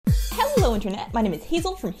Hello Internet, my name is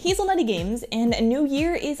Hazel from Hazel Nutty Games, and a new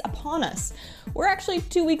year is upon us. We're actually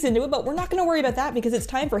 2 weeks into it, but we're not going to worry about that because it's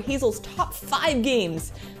time for Hazel's top 5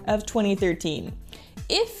 games of 2013.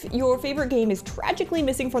 If your favorite game is tragically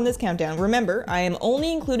missing from this countdown, remember, I am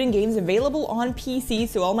only including games available on PC,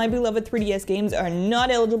 so all my beloved 3DS games are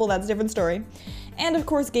not eligible, that's a different story. And of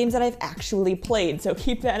course, games that I've actually played, so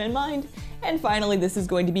keep that in mind. And finally, this is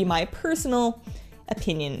going to be my personal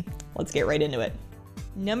opinion. Let's get right into it.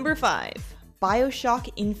 Number 5, BioShock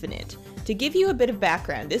Infinite. To give you a bit of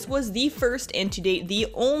background, this was the first and to date the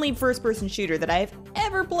only first-person shooter that I have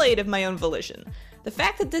ever played of my own volition. The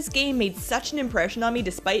fact that this game made such an impression on me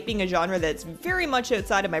despite being a genre that's very much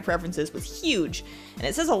outside of my preferences was huge, and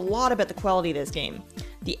it says a lot about the quality of this game.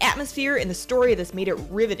 The atmosphere and the story of this made it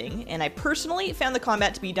riveting, and I personally found the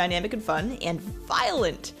combat to be dynamic and fun, and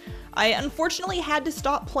violent. I unfortunately had to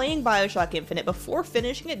stop playing BioShock Infinite before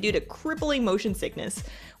finishing it due to crippling motion sickness,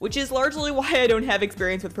 which is largely why I don't have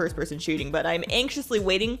experience with first-person shooting, but I'm anxiously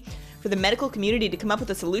waiting for the medical community to come up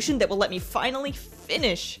with a solution that will let me finally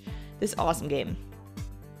finish this awesome game.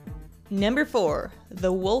 Number 4,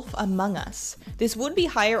 The Wolf Among Us. This would be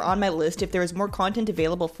higher on my list if there was more content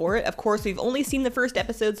available for it. Of course, we've only seen the first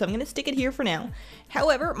episode, so I'm going to stick it here for now.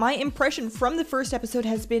 However, my impression from the first episode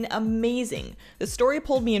has been amazing. The story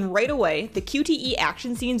pulled me in right away, the QTE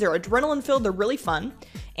action scenes are adrenaline-filled, they're really fun,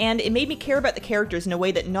 and it made me care about the characters in a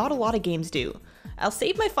way that not a lot of games do. I'll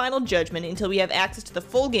save my final judgment until we have access to the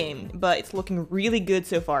full game, but it's looking really good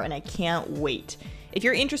so far, and I can't wait. If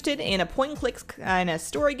you're interested in a point-and-click kind of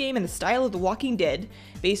story game in the style of The Walking Dead,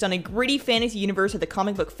 based on a gritty fantasy universe of the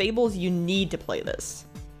comic book fables, you need to play this.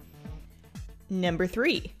 Number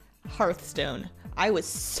 3, Hearthstone. I was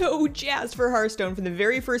so jazzed for Hearthstone from the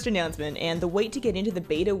very first announcement, and the wait to get into the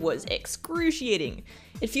beta was excruciating.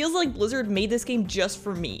 It feels like Blizzard made this game just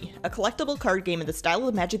for me, a collectible card game in the style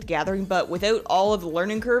of Magic the Gathering, but without all of the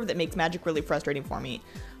learning curve that makes Magic really frustrating for me.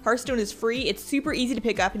 Hearthstone is free, it's super easy to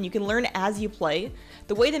pick up, and you can learn as you play.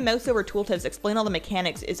 The way the mouse-over tooltips explain all the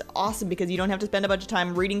mechanics is awesome because you don't have to spend a bunch of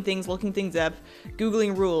time reading things, looking things up,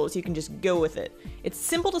 googling rules, you can just go with it. It's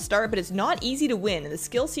simple to start, but it's not easy to win, and the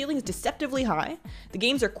skill ceiling is deceptively high. The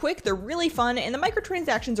games are quick, they're really fun, and the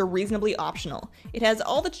microtransactions are reasonably optional. It has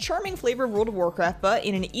all the charming flavor of World of Warcraft, but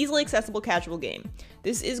in an easily accessible casual game.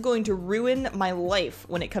 This is going to ruin my life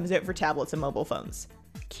when it comes out for tablets and mobile phones.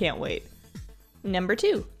 Can't wait. Number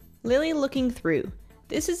 2, Lily Looking Through.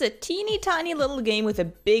 This is a teeny tiny little game with a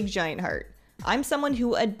big giant heart. I'm someone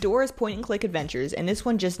who adores point-and-click adventures, and this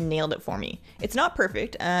one just nailed it for me. It's not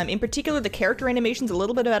perfect, in particular the character animation's a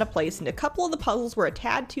little bit out of place, and a couple of the puzzles were a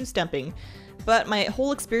tad too stumping, but my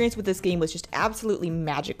whole experience with this game was just absolutely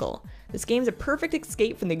magical. This game's a perfect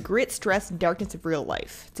escape from the grit, stress, and darkness of real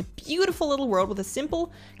life. It's a beautiful little world with a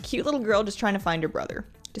simple, cute little girl just trying to find her brother.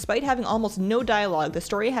 Despite having almost no dialogue, the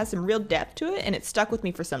story has some real depth to it, and it stuck with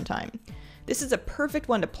me for some time. This is a perfect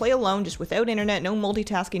one to play alone, just without internet, no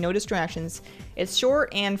multitasking, no distractions. It's short,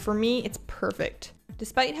 and for me, it's perfect.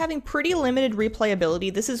 Despite having pretty limited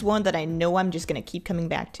replayability, this is one that I know I'm just gonna keep coming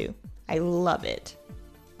back to. I love it.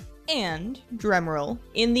 And, drumroll,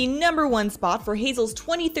 in the number 1 spot for Hazel's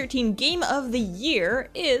 2013 Game of the Year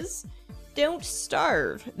is Don't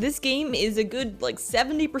Starve. This game is a good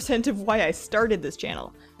 70% of why I started this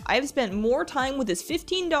channel. I've spent more time with this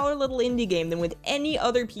 $15 little indie game than with any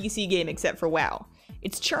other PC game except for WoW.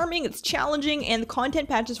 It's charming, it's challenging, and the content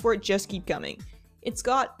patches for it just keep coming. It's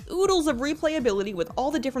got oodles of replayability with all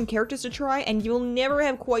the different characters to try, and you'll never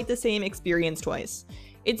have quite the same experience twice.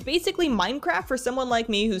 It's basically Minecraft for someone like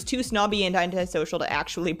me who's too snobby and antisocial to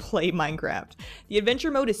actually play Minecraft. The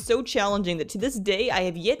adventure mode is so challenging that to this day I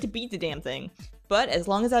have yet to beat the damn thing, but as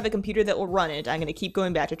long as I have a computer that will run it, I'm going to keep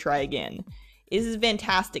going back to try again. This is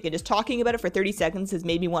fantastic, and just talking about it for 30 seconds has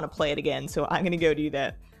made me want to play it again, so I'm going to go do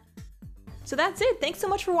that. So that's it. Thanks so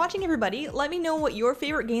much for watching, everybody. Let me know what your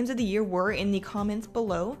favorite games of the year were in the comments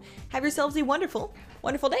below. Have yourselves a wonderful,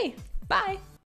 wonderful day. Bye!